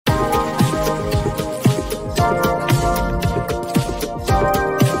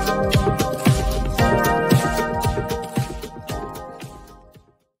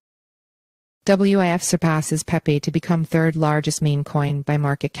WIF surpasses PEPE to become third largest meme coin by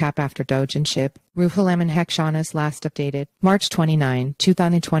market cap after Doge and SHIB. Ruholamin Haqshanas last updated, March 29,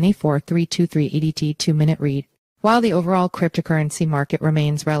 2024 323 EDT 2-minute read. While the overall cryptocurrency market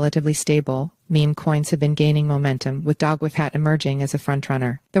remains relatively stable, meme coins have been gaining momentum, with Dogwifhat emerging as a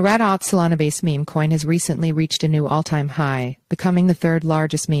frontrunner. The red-hot Solana-based meme coin has recently reached a new all-time high, becoming the third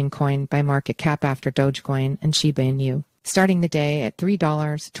largest meme coin by market cap after Dogecoin and Shiba Inu. Starting the day at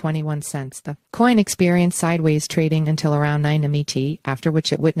 $3.21, the coin experienced sideways trading until around 9 MET, after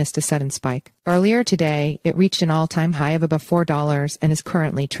which it witnessed a sudden spike. Earlier today, it reached an all-time high of above $4 and is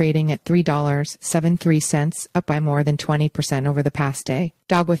currently trading at $3.73, up by more than 20% over the past day.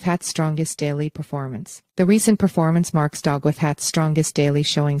 Dogwifhat's strongest daily performance. The recent performance marks Dogwifhat's strongest daily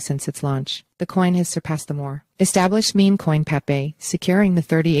showing since its launch. The coin has surpassed the more established meme coin PEPE, securing the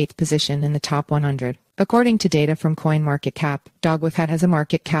 38th position in the top 100. According to data from CoinMarketCap, Dogwifhat has a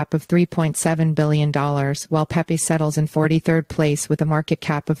market cap of $3.7 billion, while PEPE settles in 43rd place with a market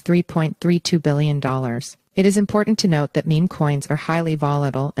cap of $3.32 billion. It is important to note that meme coins are highly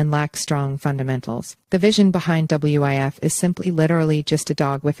volatile and lack strong fundamentals. The vision behind WIF is simply literally just a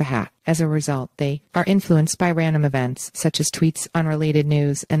dog with a hat. As a result, they are influenced by random events, such as tweets, unrelated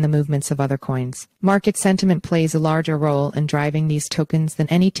news, and the movements of other coins. Market sentiment plays a larger role in driving these tokens than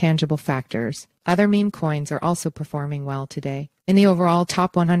any tangible factors. Other meme coins are also performing well today. In the overall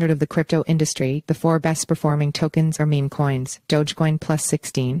top 100 of the crypto industry, the 4 best performing tokens are meme coins: Dogecoin plus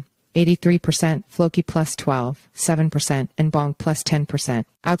 16%, 83%, Floki plus 12%, 7%, and Bonk plus 10%.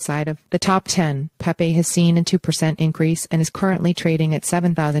 Outside of the top 10, PEPE has seen a 2% increase and is currently trading at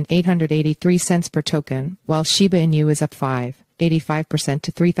 7,883 cents per token, while Shiba Inu is up 85%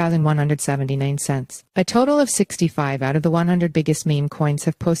 to 3,179 cents. A total of 65 out of the 100 biggest meme coins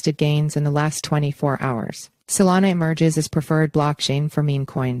have posted gains in the last 24 hours. Solana emerges as preferred blockchain for meme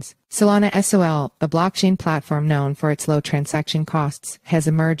coins. Solana SOL, a blockchain platform known for its low transaction costs, has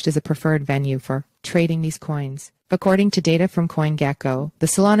emerged as a preferred venue for trading these coins. According to data from CoinGecko, the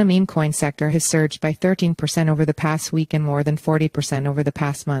Solana meme coin sector has surged by 13% over the past week and more than 40% over the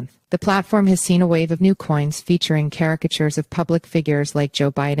past month. The platform has seen a wave of new coins featuring caricatures of public figures like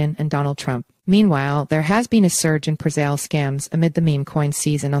Joe Biden and Donald Trump. Meanwhile, there has been a surge in presale scams amid the meme coin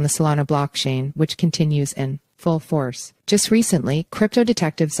season on the Solana blockchain, which continues in full force. Just recently, crypto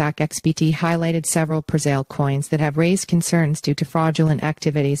detective ZachXBT highlighted several presale coins that have raised concerns due to fraudulent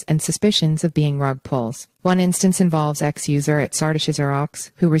activities and suspicions of being rug pulls. One instance involves ex-user at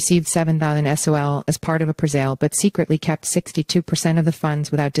Sardashizarox, who received 7,000 SOL as part of a presale but secretly kept 62% of the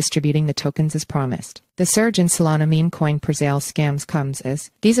funds without distributing the tokens as promised. The surge in Solana meme coin presale scams comes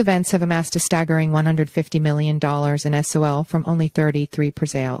as these events have amassed a staggering $150 million in SOL from only 33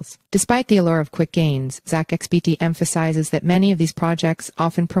 presales. Despite the allure of quick gains, ZachXBT emphasizes that many of these projects,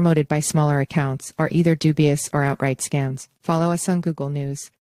 often promoted by smaller accounts, are either dubious or outright scams. Follow us on Google News.